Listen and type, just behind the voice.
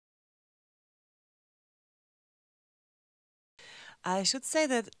I should say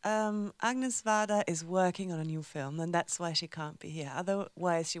that Agnès Varda is working on a new film, and that's why she can't be here.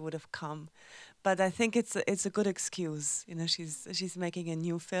 Otherwise, she would have come. But I think it's a good excuse. You know, she's making a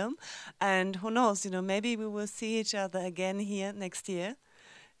new film, and who knows? You know, maybe we will see each other again here next year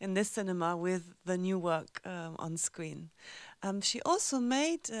in this cinema with the new work on screen. She also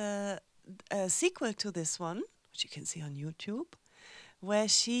made a sequel to this one, which you can see on YouTube, where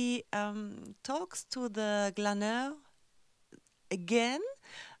she talks to the glaneur again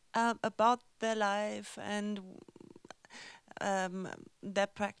about their life and their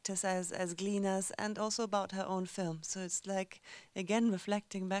practice as gleaners, and also about her own film. So it's like, again,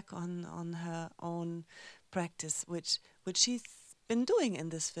 reflecting back on her own practice, which she's been doing in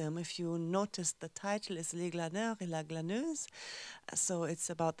this film. If you notice, the title is Les Glaneurs et la Glaneuse. So it's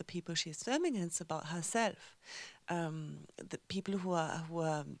about the people she's filming, and it's about herself. The people who are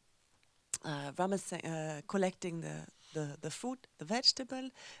collecting the food, the vegetable,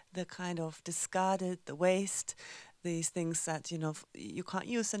 the kind of discarded, the waste, these things that, you know, you can't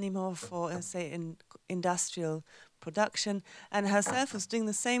use anymore for, say, in industrial production. And herself is doing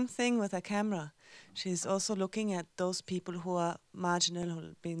the same thing with her camera. She's also looking at those people who are marginal, who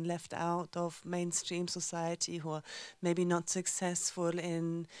are being left out of mainstream society, who are maybe not successful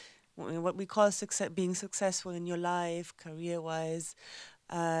in what we call being successful in your life, career-wise.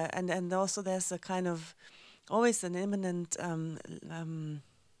 And also there's a kind of always an imminent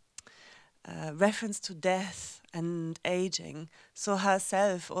reference to death and aging. So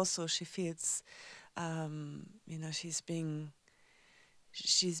herself also, she feels, you know, she's being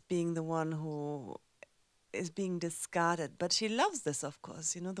the one who is being discarded. But she loves this, of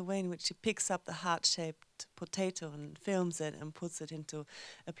course. You know, the way in which she picks up the heart-shaped potato and films it and puts it into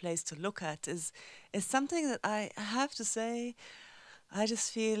a place to look at is something that I have to say, I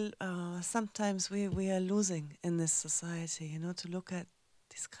just feel sometimes we are losing in this society, you know, to look at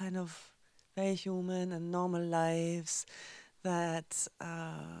these kind of very human and normal lives that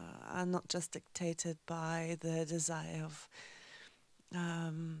are not just dictated by the desire of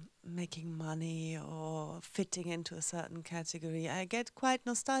making money or fitting into a certain category. I get quite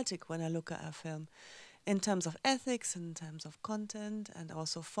nostalgic when I look at a film in terms of ethics, in terms of content, and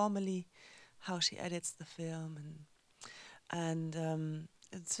also formally how she edits the film, and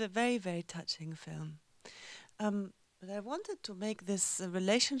it's a very, very touching film. But I wanted to make this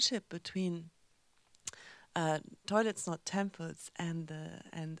relationship between Toilets Not Temples and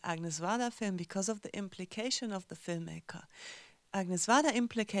Agnès Varda film because of the implication of the filmmaker. Agnès Varda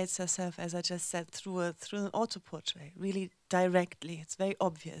implicates herself, as I just said, through an auto-portrait, really directly. It's very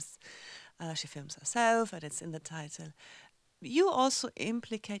obvious. She films herself, and it's in the title. You also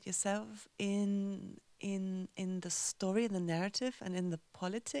implicate yourself in the story, in the narrative, and in the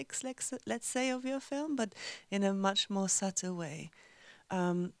politics, let's say, of your film, but in a much more subtle way.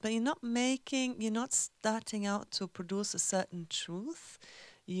 But you're not starting out to produce a certain truth.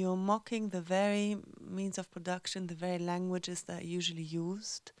 You're mocking the very means of production, the very languages that are usually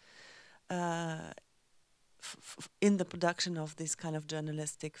used in the production of these kind of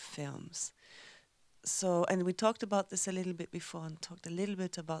journalistic films. So, and we talked about this a little bit before and talked a little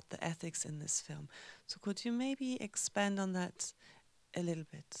bit about the ethics in this film. So could you maybe expand on that a little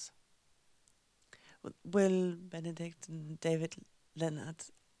bit? Will Benedict and David Leonard,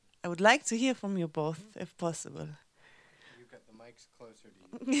 I would like to hear from you both, if possible. You've got the mics closer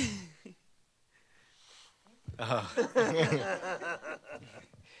to you.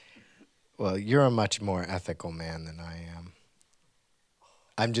 Well, you're a much more ethical man than I am.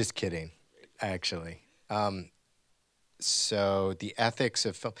 I'm just kidding, actually. So the ethics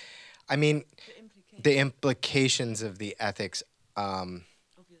of film, I mean, the implications of the ethics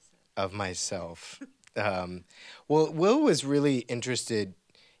of myself. Well, Will was really interested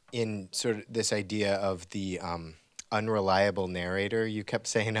in sort of this idea of the unreliable narrator. You kept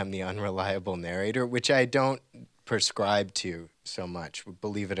saying I'm the unreliable narrator, which I don't prescribe to so much,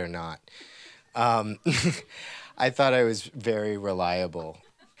 believe it or not. I thought I was very reliable.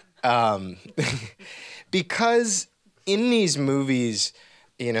 Because in these movies,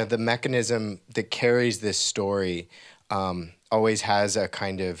 you know, the mechanism that carries this story always has a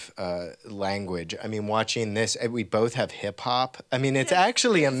kind of language. I mean, watching this, we both have hip hop. I mean, it's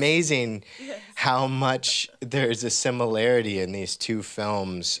actually amazing how much there's a similarity in these two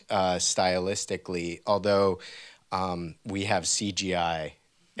films stylistically, although we have CGI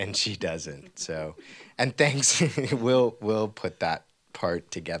and she doesn't. So, and thanks, we'll put that part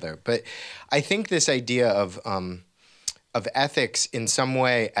together. But I think this idea of ethics in some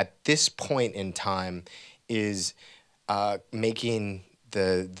way at this point in time is making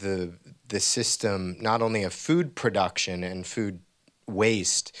the system not only of food production and food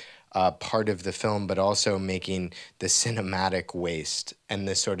waste part of the film, but also making the cinematic waste and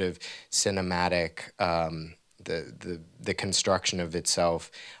the sort of cinematic the construction of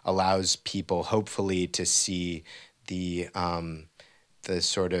itself allows people hopefully to see the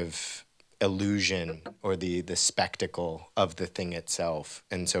sort of illusion or the spectacle of the thing itself.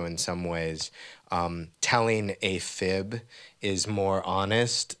 And so in some ways, telling a fib is more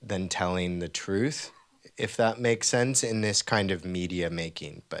honest than telling the truth, if that makes sense, in this kind of media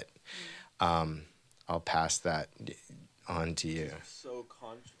making. But I'll pass that on to you.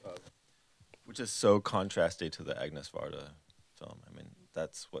 Which is so contrasty to the Agnès Varda film. I mean,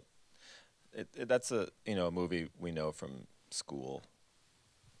 that's what that's a a movie we know from school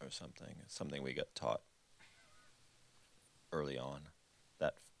or something. It's something we get taught early on.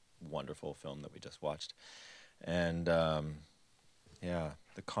 That wonderful film that we just watched, and the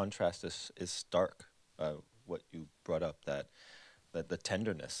contrast is stark. What you brought up, that the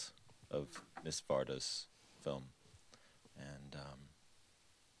tenderness of Miss Varda's film, and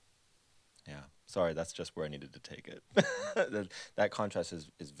sorry, that's just where I needed to take it. that contrast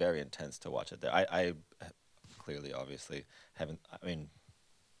is very intense to watch it there. I clearly, obviously, haven't. I mean,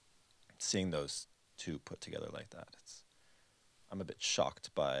 seeing those two put together like that, I'm a bit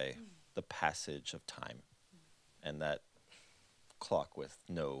shocked by the passage of time, and that clock with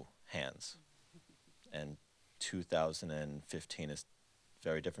no hands. And 2015 is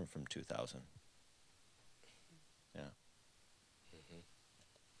very different from 2000. Yeah.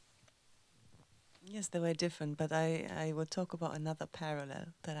 Yes, they were different, but I will talk about another parallel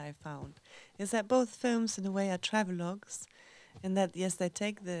that I found. Is that both films, in a way, are travelogues, in that, yes, they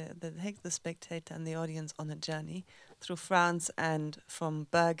take the spectator and the audience on a journey through France and from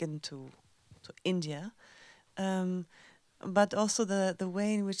Bergen to India, but also the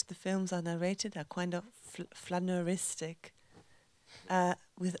way in which the films are narrated are kind of flaneuristic.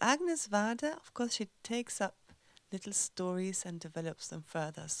 With Agnès Varda, of course, she takes up little stories and develops them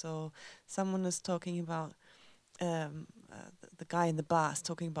further. So someone was talking about the guy in the bar is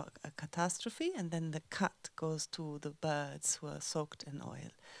talking about a catastrophe, and then the cut goes to the birds who are soaked in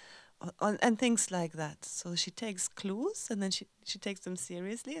oil, and things like that. So she takes clues, and then she takes them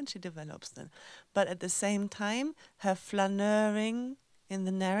seriously, and she develops them. But at the same time, her flaneuring in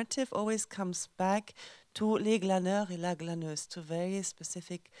the narrative always comes back to les glaneurs et la glaneuse, to very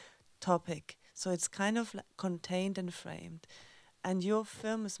specific topic. So it's kind of like contained and framed. And your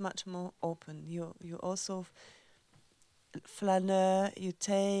film is much more open. You also flaneur, you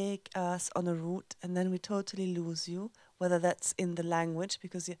take us on a route, and then we totally lose you, whether that's in the language,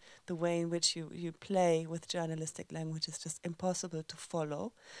 because the way in which you play with journalistic language is just impossible to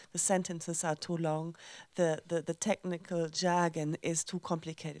follow. The sentences are too long. The technical jargon is too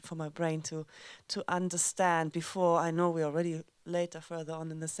complicated for my brain to understand before I know we're already later further on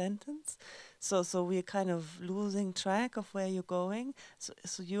in the sentence. So we're kind of losing track of where you're going.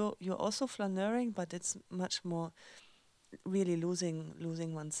 So you're also flaneuring, but it's much more really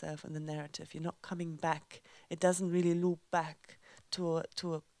losing oneself in the narrative. You're not coming back. It doesn't really loop back to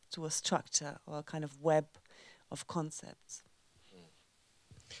a structure or a kind of web of concepts.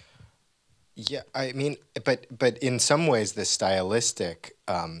 Yeah, I mean, but in some ways, the stylistic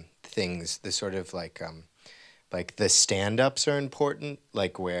things, the sort of like the stand-ups are important,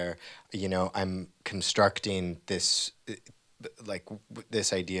 like where, I'm constructing this,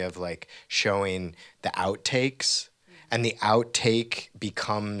 this idea of like showing the outtakes, and the outtake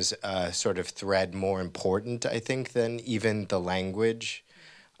becomes a sort of thread more important, I think, than even the language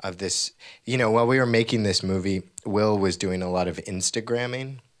of this. While we were making this movie, Will was doing a lot of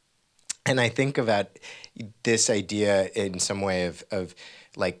Instagramming. And I think about this idea in some way of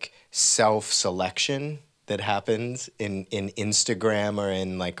like self-selection that happens in Instagram or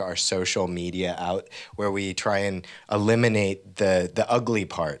in like our social media out, where we try and eliminate the ugly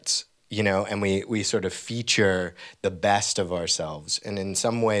parts, and we sort of feature the best of ourselves. And in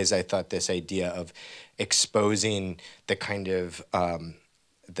some ways, I thought this idea of exposing the kind of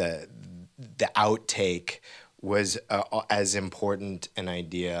the outtake was as important an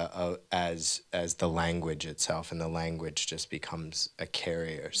idea as the language itself, and the language just becomes a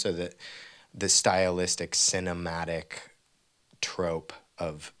carrier. So that the stylistic cinematic trope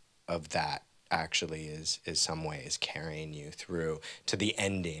of that actually is some ways carrying you through to the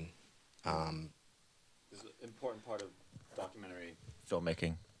ending. It's an important part of documentary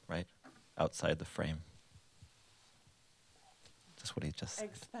filmmaking, right? Outside the frame. That's what he just said.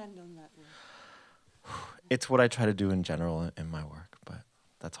 Expand on that one. It's what I try to do in general in my work, but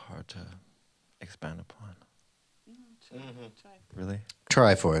that's hard to expand upon. Try. Really?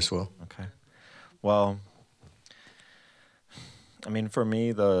 Try for us, Will. Okay. Well, I mean, for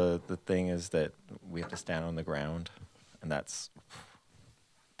me, the thing is that we have to stand on the ground, and that's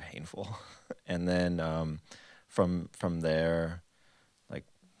painful. And then from there, like,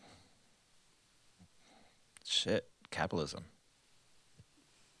 shit, capitalism.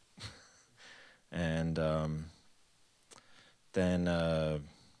 And then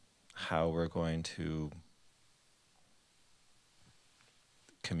how we're going to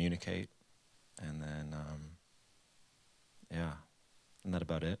communicate, and then yeah, isn't that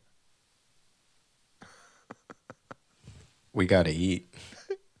about it? We gotta eat.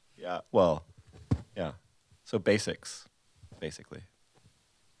 Yeah, well, yeah. So basics, basically.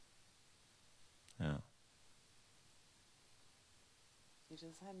 Yeah. You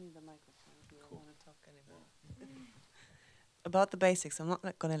just hand me the microphone if you don't want to talk anymore. About the basics, I'm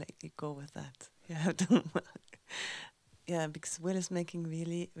not gonna let you go with that. You have to. Yeah, because Will is making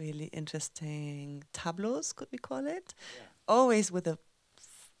really, really interesting tableaus, could we call it? Yeah. Always with a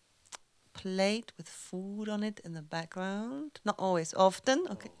plate with food on it in the background. Not always, often.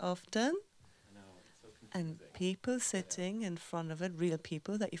 Okay, often. I know, it's so confusing. And people sitting in front of it, real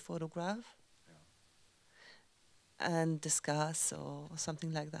people that you photograph. And discuss or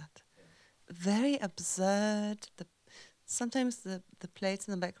something like that. Yeah. Very absurd. Sometimes the plates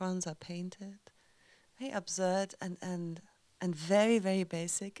in the backgrounds are painted. Very absurd and very, very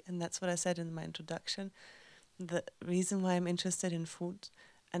basic. And that's what I said in my introduction. The reason why I'm interested in food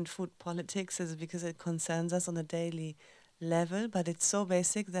and food politics is because it concerns us on a daily level, but it's so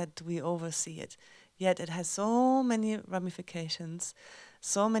basic that we oversee it. Yet it has so many ramifications,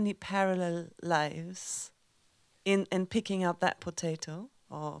 so many parallel lives. In picking up that potato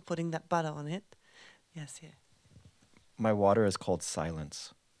or putting that butter on it. Yes, yeah. My water is called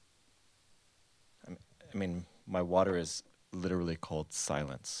silence. I mean, my water is literally called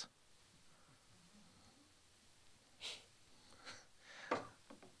silence.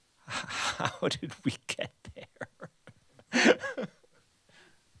 How did we get there?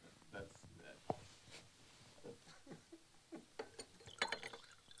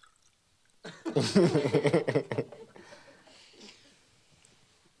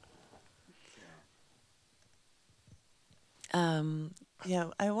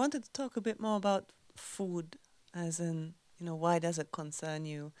 Yeah, I wanted to talk a bit more about food, as in, why does it concern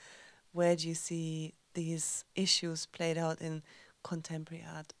you? Where do you see these issues played out in contemporary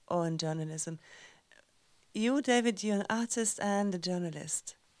art or in journalism? You, David, you're an artist and a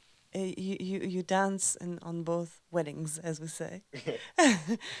journalist. You dance on both weddings, as we say.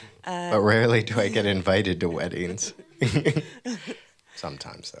 But rarely do I get invited to weddings.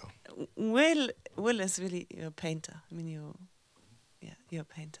 Sometimes, though. Will is really a painter. I mean, you're a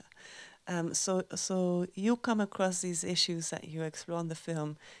painter. So you come across these issues that you explore in the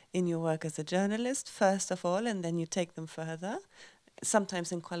film in your work as a journalist, first of all, and then you take them further,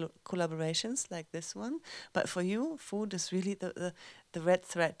 sometimes in collaborations like this one. But for you, food is really the red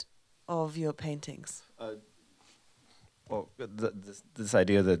thread of your paintings. Well, this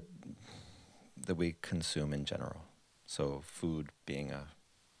idea that we consume in general. So food being a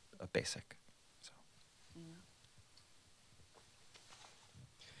basic. So. Yeah.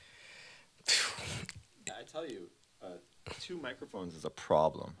 I tell you, 2 microphones is a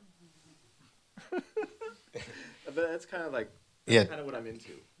problem. But that's kind of like kind of what I'm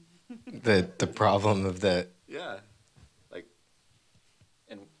into. The problem of the like,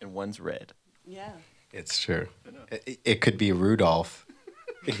 and one's red. Yeah. It's true. It could be Rudolph.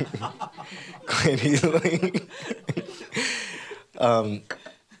 Quite easily.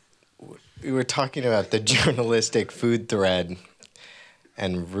 We were talking about the journalistic food thread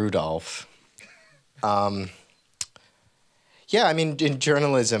and Rudolph. Yeah, I mean, in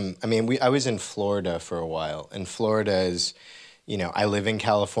journalism, I was in Florida for a while, and Florida is, I live in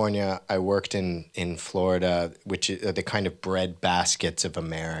California. I worked in Florida, which are the kind of bread baskets of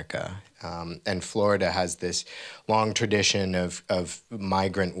America. And Florida has this long tradition of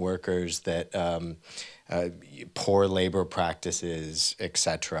migrant workers that poor labor practices,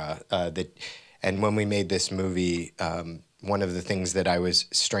 etc. And when we made this movie, one of the things that I was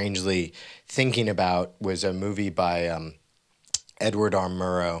strangely thinking about was a movie by Edward R.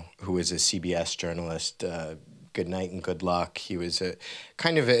 Murrow, who was a CBS journalist. Good night and good luck. He was a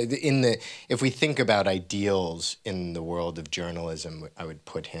kind of if we think about ideals in the world of journalism, I would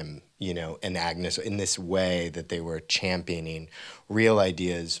put him, and Agnès in this way that they were championing real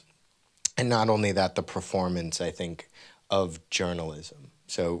ideas. And not only that, the performance, I think, of journalism.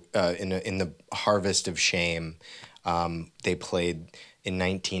 So in the Harvest of Shame, they played in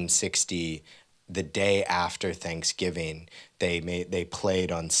 1960, the day after Thanksgiving, they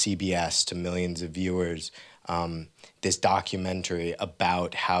played on CBS to millions of viewers this documentary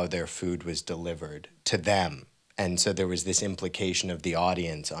about how their food was delivered to them. And so there was this implication of the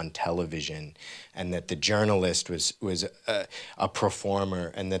audience on television, and that the journalist was a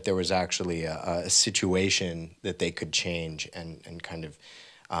performer, and that there was actually a situation that they could change and kind of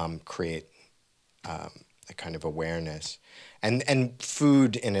create a kind of awareness. And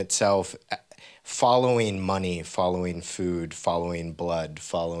food in itself, following money, following food, following blood,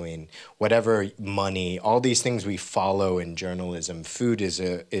 following whatever money, all these things we follow in journalism. Food is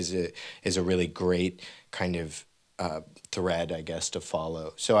a really great kind of thread, I guess, to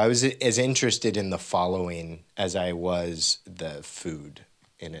follow. So I was as interested in the following as I was the food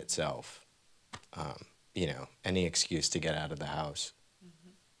in itself. You know, any excuse to get out of the house.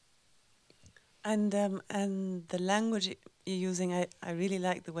 And the language you're using, I really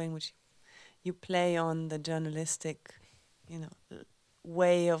like the way in which you play on the journalistic, you know,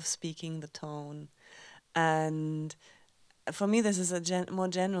 way of speaking, the tone. And for me, this is a more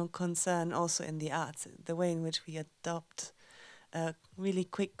general concern also in the arts, the way in which we adopt really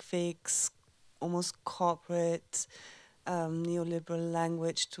quick fix, almost corporate, neoliberal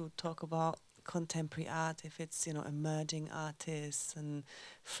language to talk about contemporary art, if it's, you know, emerging artists and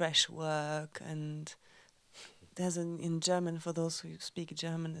fresh work. And there's in German, for those who speak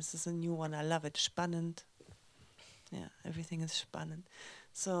German, this is a new one, I love it, spannend. Yeah, everything is spannend.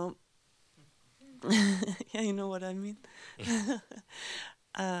 So, yeah, you know what I mean?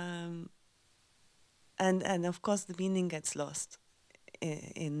 And of course the meaning gets lost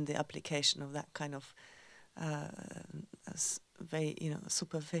in the application of that kind of very, you know,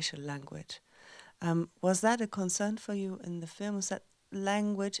 superficial language. Was that a concern for you in the film? Was that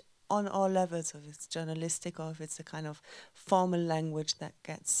language on all levels, if it's journalistic or if it's a kind of formal language that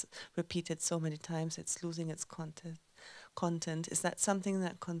gets repeated so many times, it's losing its content? Is that something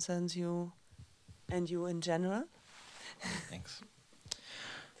that concerns you and you in general? Thanks.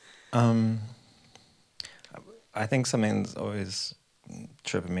 I think something that's always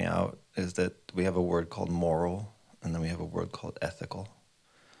tripping me out is that we have a word called moral, and then we have a word called ethical.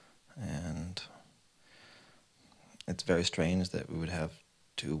 And it's very strange that we would have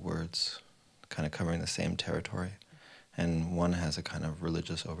two words kind of covering the same territory. And one has a kind of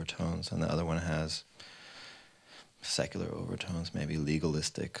religious overtones, and the other one has secular overtones, maybe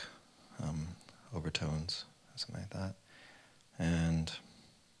legalistic overtones, something like that. And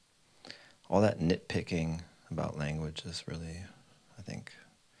all that nitpicking about language is really, I think,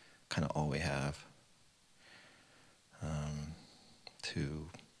 kind of all we have to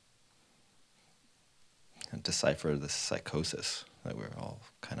decipher this psychosis that we're all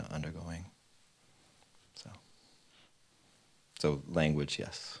kind of undergoing. So language,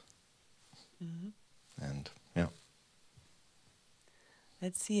 yes. Mm-hmm. And, yeah.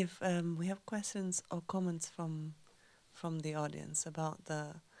 Let's see if we have questions or comments from the audience about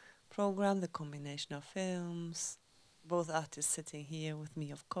the program, the combination of films, both artists sitting here with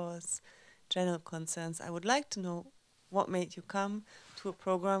me, of course, general concerns. I would like to know what made you come to a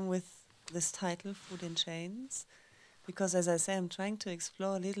program with this title, Food in Chains, because as I say, I'm trying to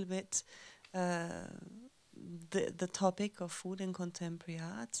explore a little bit the topic of food in contemporary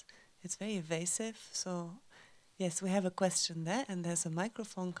art. It's very evasive, so yes, we have a question there, and there's a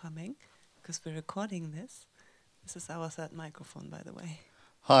microphone coming, because we're recording this. This is our third microphone, by the way.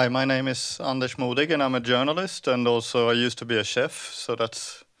 Hi, my name is Anders Modig, and I'm a journalist, and also I used to be a chef, so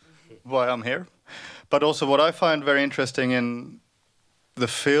that's why I'm here. But also what I find very interesting in the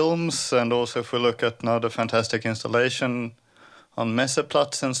films, and also if we look at now the fantastic installation on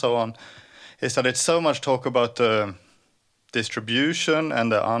Messeplatz and so on, is that it's so much talk about the distribution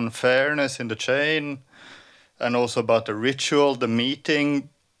and the unfairness in the chain, and also about the ritual, the meeting,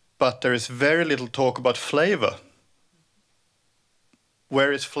 but there is very little talk about flavor.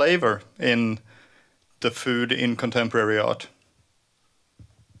 Where is flavor in the food in contemporary art?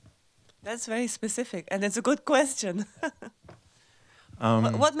 That's very specific, and it's a good question.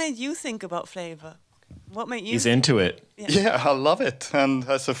 What made you think about flavor? What made you? He's into it. Yeah, I love it. And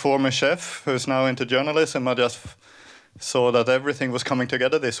as a former chef who's now into journalism, I just saw that everything was coming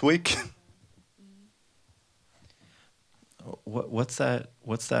together this week. What's that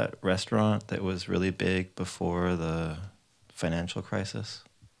restaurant that was really big before the financial crisis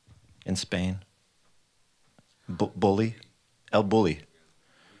in Spain? Bully? El Bulli.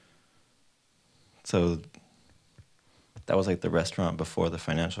 So that was like the restaurant before the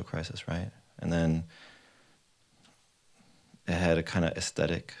financial crisis, right? And then it had a kind of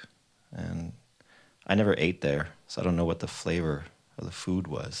aesthetic, and I never ate there, so I don't know what the flavor of the food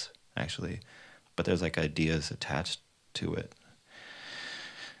was, actually. But there's like ideas attached to it.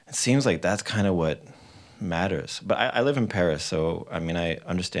 It seems like that's kind of what matters. But I live in Paris, so I mean, I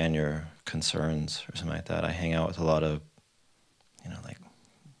understand your concerns or something like that. I hang out with a lot of, like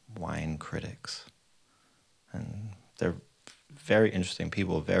wine critics, and they're very interesting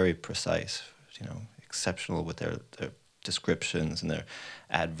people, very precise, exceptional with their descriptions and their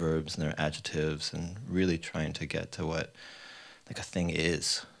adverbs and their adjectives, and really trying to get to what like a thing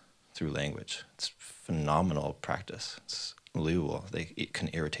is through language. It's phenomenal practice. It's unbelievable. It can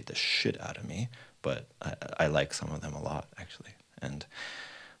irritate the shit out of me, but I like some of them a lot, actually. And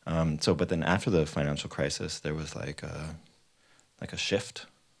but then after the financial crisis, there was like a shift.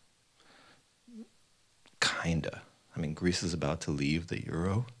 Kinda. I mean, Greece is about to leave the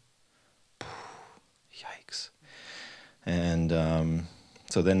euro. Yikes. And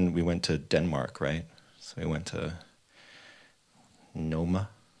so then we went to Denmark, right? So we went to Noma.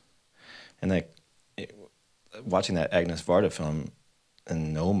 And watching that Agnès Varda film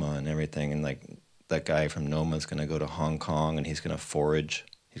and Noma and everything, and like that guy from Noma is going to go to Hong Kong and he's going to forage,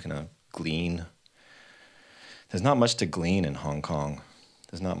 he's going to glean. There's not much to glean in Hong Kong.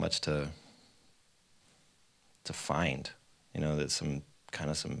 There's not much to find. There's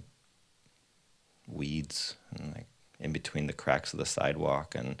some weeds and like in between the cracks of the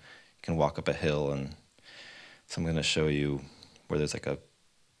sidewalk, and you can walk up a hill, and so I'm going to show you where there's like a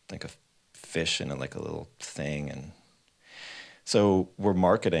fish in like a little thing. And so we're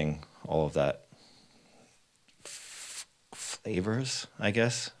marketing all of that flavors, I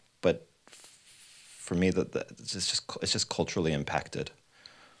guess, but for me it's just culturally impacted.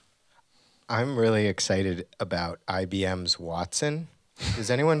 I'm really excited about IBM's Watson. Has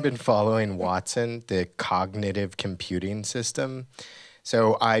anyone been following Watson, the cognitive computing system?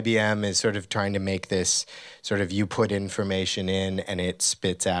 So IBM is sort of trying to make this sort of, you put information in and it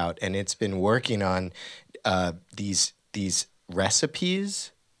spits out. And it's been working on these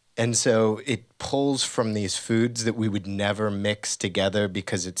recipes. And so it pulls from these foods that we would never mix together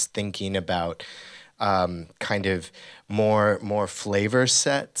because it's thinking about kind of more flavor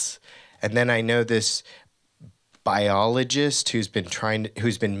sets. And then I know this biologist who's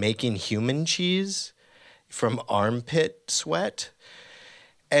been making human cheese from armpit sweat.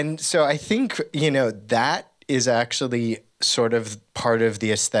 And so I think, that is actually sort of part of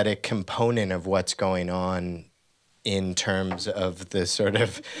the aesthetic component of what's going on in terms of the sort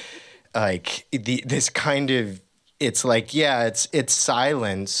of like this kind of, it's like, yeah, it's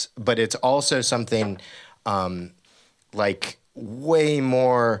silence, but it's also something like way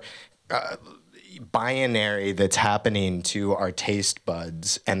more binary that's happening to our taste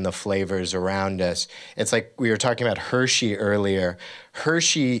buds and the flavors around us. It's like we were talking about Hershey earlier.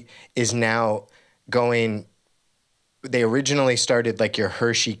 Hershey is now going, they originally started like your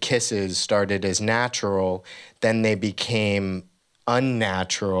Hershey Kisses started as natural, then they became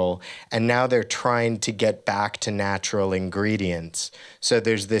unnatural, and now they're trying to get back to natural ingredients. So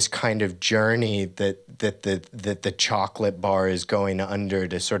there's this kind of journey that the chocolate bar is going under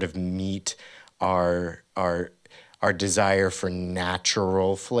to sort of meet our desire for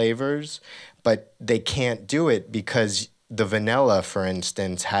natural flavors, but they can't do it because the vanilla, for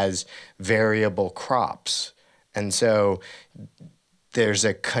instance, has variable crops. And so there's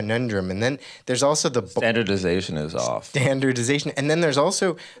a conundrum. And then there's also the standardization is off. Standardization. And then there's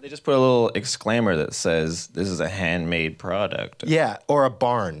also, they just put a little exclaimer that says this is a handmade product. Yeah, or a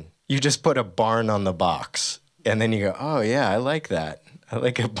barn. You just put a barn on the box. And then you go, oh yeah, I like that. I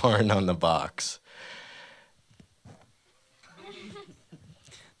like a barn on the box.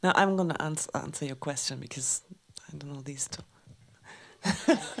 Now I'm going to answer your question because I don't know these two.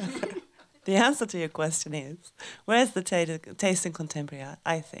 The answer to your question is, where's the taste in contemporary art,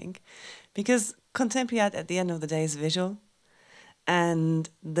 I think? Because contemporary art at the end of the day is visual, and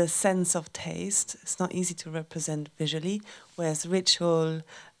the sense of taste is not easy to represent visually, whereas ritual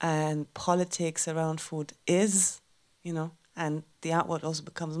and politics around food is, and the art world also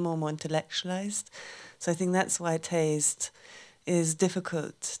becomes more and more intellectualized. So I think that's why taste is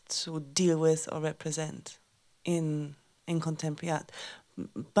difficult to deal with or represent in contemporary art.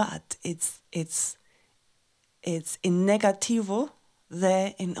 But it's in negativo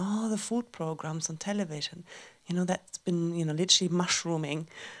there in all the food programs on television. That's been, literally mushrooming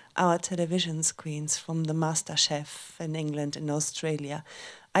our television screens, from the Master Chef in England and Australia.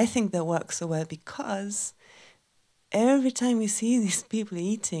 I think that works so well because every time we see these people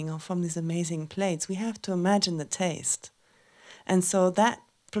eating from these amazing plates, we have to imagine the taste. And so that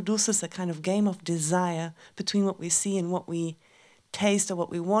produces a kind of game of desire between what we see and what we taste or what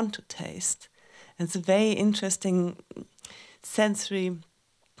we want to taste. And it's a very interesting sensory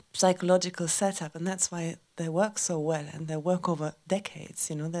psychological setup, and that's why they work so well, and they work over decades.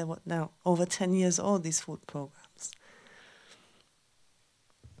 You know, they're now over 10 years old, these food programs.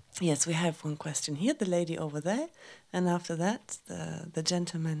 Yes, we have one question here, the lady over there, and after that, the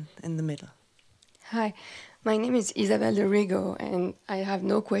gentleman in the middle. Hi, my name is Isabel de Rigo, and I have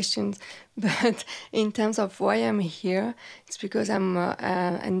no questions. But in terms of why I'm here, it's because I'm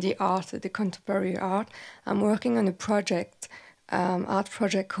in the art, the contemporary art. I'm working on a project, art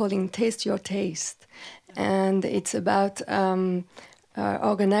project called Taste Your Taste. And it's about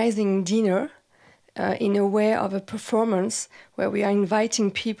organizing dinner in a way of a performance where we are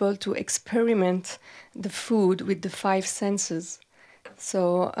inviting people to experiment the food with the 5 senses.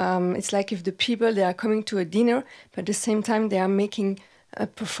 So it's like if the people, they are coming to a dinner, but at the same time they are making a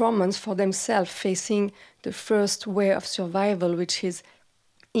performance for themselves, facing the first way of survival, which is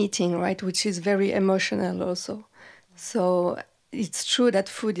eating, right? Which is very emotional also. So it's true that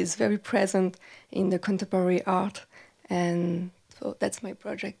food is very present in the contemporary art. And so that's my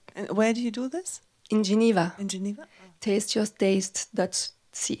project. And where do you do this? In Geneva. In Geneva? Oh.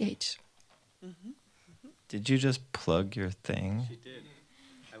 tasteyourtaste.ch. Did you just plug your thing? She did.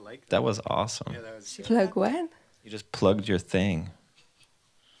 I like that. That was awesome. Yeah, that was good. Plug what? You just plugged your thing.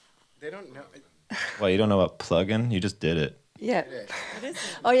 They don't know. Well, you don't know about plugging? You just did it. Yeah. What is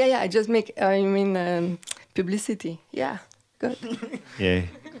it? Oh, yeah, I just make, publicity. Yeah, good. Yay.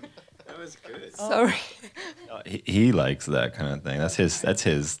 That was good. Sorry. He likes that kind of thing. That's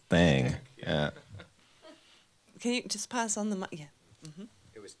his thing. Yeah. Can you just pass on the mic? Yeah.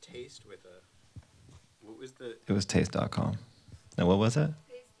 It was taste with a. What was the? It was taste.com. And what was it?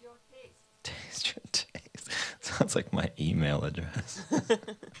 Taste your taste. Taste your taste. Sounds like my email address.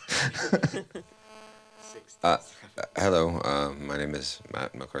 Hello, my name is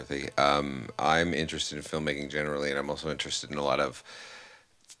Matt McCarthy. I'm interested in filmmaking generally, and I'm also interested in a lot of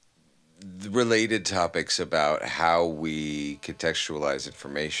related topics about how we contextualize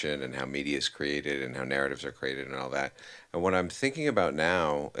information and how media is created and how narratives are created and all that. And what I'm thinking about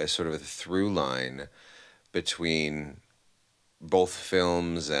now as sort of a through line between both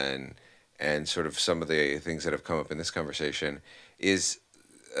films and sort of some of the things that have come up in this conversation is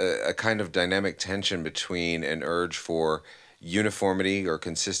a kind of dynamic tension between an urge for uniformity or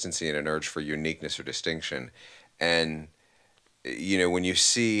consistency and an urge for uniqueness or distinction. And you know, when you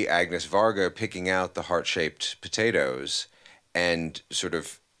see Agnès Varda picking out the heart-shaped potatoes and sort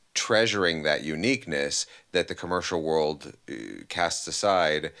of treasuring that uniqueness that the commercial world casts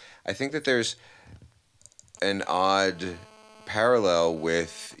aside, I think that there's an odd parallel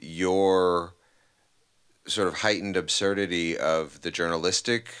with your sort of heightened absurdity of the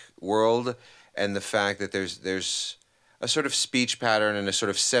journalistic world and the fact that there's a sort of speech pattern and a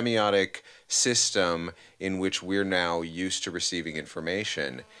sort of semiotic system in which we're now used to receiving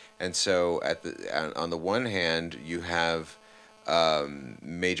information. And so on the one hand, you have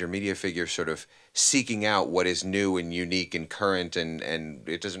major media figures sort of seeking out what is new and unique and current, and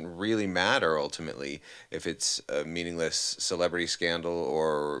it doesn't really matter ultimately if it's a meaningless celebrity scandal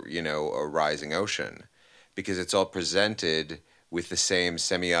or, you know, a rising ocean, because it's all presented with the same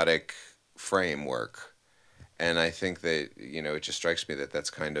semiotic framework. And I think that, you know, it just strikes me that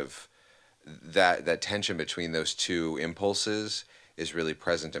that's kind of, that tension between those two impulses is really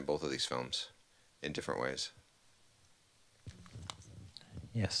present in both of these films in different ways.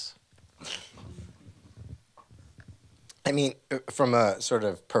 Yes. I mean, from a sort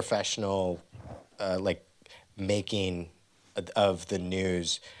of professional, like, making of the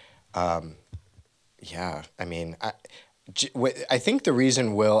news, yeah, I mean, I think the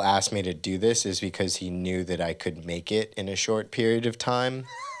reason Will asked me to do this is because he knew that I could make it in a short period of time.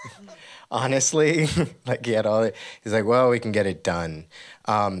 Honestly, like he's like, well, we can get it done.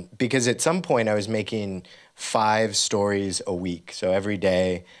 Because at some point I was making 5 stories a week. So every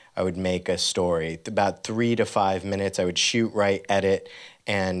day I would make a story, about 3 to 5 minutes. I would shoot, write, edit,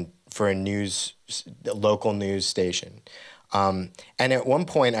 and for a local news station. And at one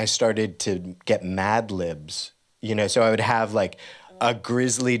point I started to get Mad Libs. You know, so I would have like a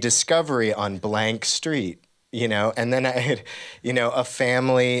grisly discovery on blank street, you know, and then I had, you know, a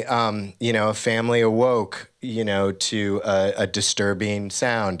family awoke, you know, to a disturbing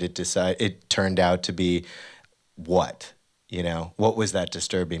sound. It turned out to be what, you know, what was that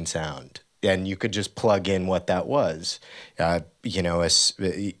disturbing sound? And you could just plug in what that was, you know,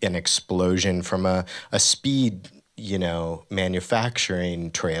 an explosion from a speed, you know,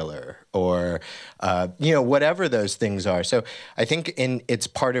 manufacturing trailer or, you know, whatever those things are. So I think it's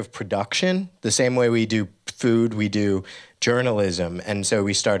part of production, the same way we do food, we do journalism. And so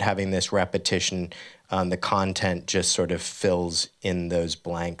we start having this repetition. The content just sort of fills in those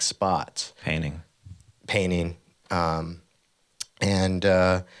blank spots. Painting. painting, and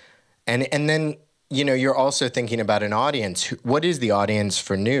then you're also thinking about an audience. What is the audience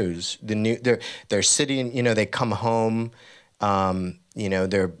for news? They're sitting. They come home.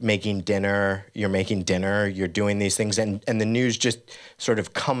 They're making dinner. You're making dinner. You're doing these things, and the news just sort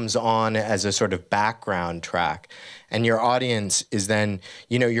of comes on as a sort of background track, and your audience is then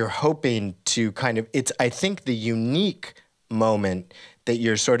you're hoping to kind of. It's I think the unique moment that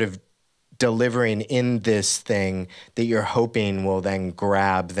you're sort of delivering in this thing that you're hoping will then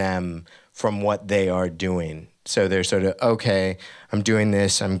grab them from what they are doing. So they're sort of, okay, I'm doing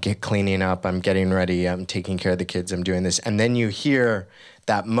this, I'm cleaning up, I'm getting ready, I'm taking care of the kids, I'm doing this. And then you hear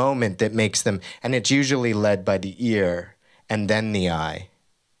that moment that makes them, and it's usually led by the ear and then the eye,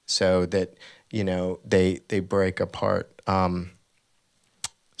 so that, they break apart.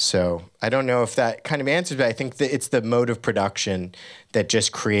 So I don't know if that kind of answers, but I think that it's the mode of production that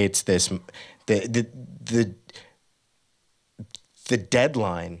just creates this, the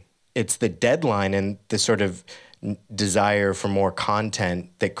deadline. It's the deadline and the sort of desire for more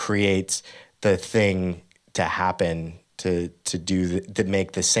content that creates the thing to happen, to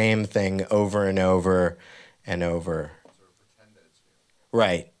make the same thing over and over and over. Sort of pretend that it's new.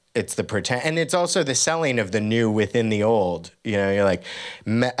 Right. It's the pretend, and it's also the selling of the new within the old. You're like,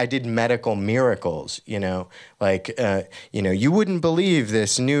 I did medical miracles. You wouldn't believe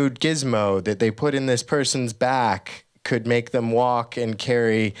this new gizmo that they put in this person's back could make them walk and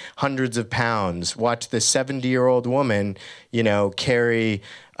carry hundreds of pounds. Watch the 70-year-old woman, carry,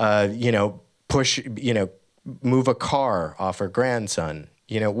 push, move a car off her grandson.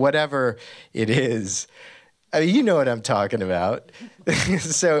 Whatever it is. I mean, you know what I'm talking about.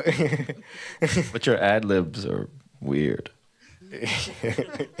 So, but your ad libs are weird.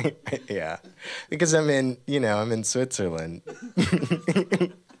 Yeah, because I'm in Switzerland.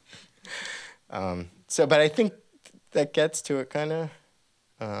 But I think that gets to it, kind of.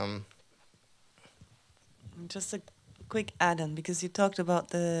 Just a quick add-on, because you talked about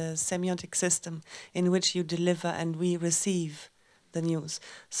the semiotic system in which you deliver and we receive the news.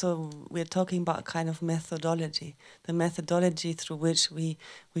 So we're talking about kind of methodology, the methodology through which we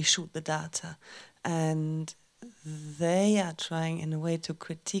shoot the data. And they are trying in a way to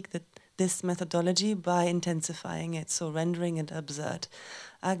critique this methodology by intensifying it, so rendering it absurd.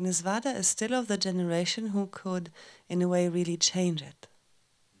 Agnès Varda is still of the generation who could, in a way, really change it,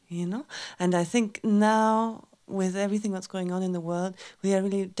 And I think now, with everything that's going on in the world, we are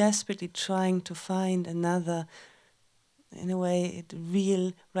really desperately trying to find another, in a way,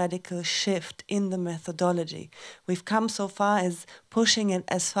 real radical shift in the methodology. We've come so far as pushing it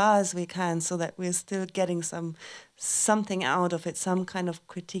as far as we can so that we're still getting something out of it, some kind of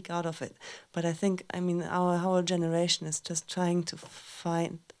critique out of it. But I think, our whole generation is just trying to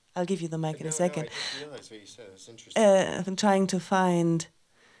find, I'll give you the mic in a second. I just realized what you said. It's interesting. Trying to find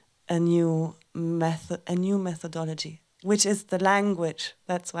a new methodology, which is the language.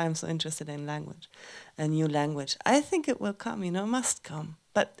 That's why I'm so interested in language, a new language. I think it will come, must come.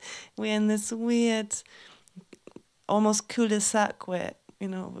 But we're in this weird, almost cul-de-sac where,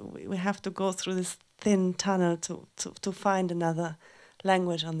 we have to go through this thin tunnel to find another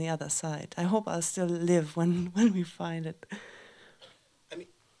language on the other side. I hope I'll still live when we find it.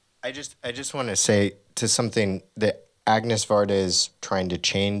 I just want to say to something that Agnès Varda is trying to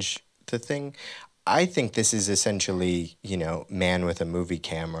change the thing. I think this is essentially, Man with a Movie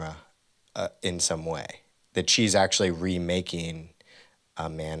Camera in some way. That she's actually remaking a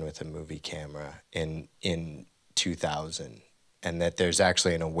Man with a Movie Camera in 2000. And that there's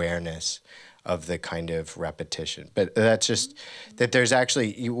actually an awareness of the kind of repetition. But that's just, that there's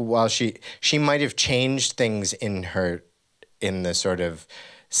actually, while she might have changed things in the sort of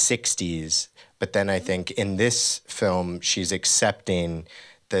 60s, but then I think in this film, she's accepting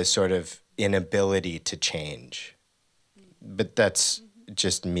the sort of inability to change. But that's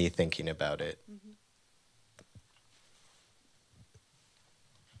just me thinking about it.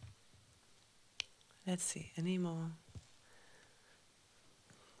 Let's see, any more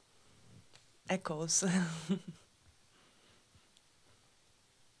echoes?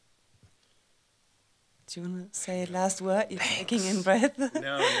 Do you want to say a last word? You're taking in breath.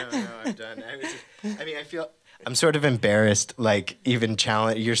 No, I'm done. I feel I'm sort of embarrassed, like even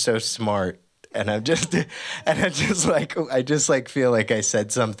challenge. You're so smart, and I just feel like I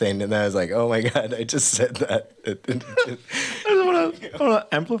said something, and I was like, oh my god, I just said that. I just want to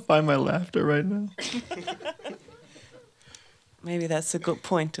amplify my laughter right now. Maybe that's a good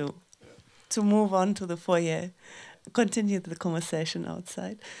point to move on to the foyer, continue the conversation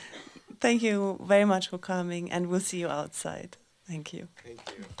outside. Thank you very much for coming, and we'll see you outside. Thank you. Thank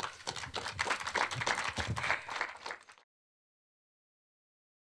you.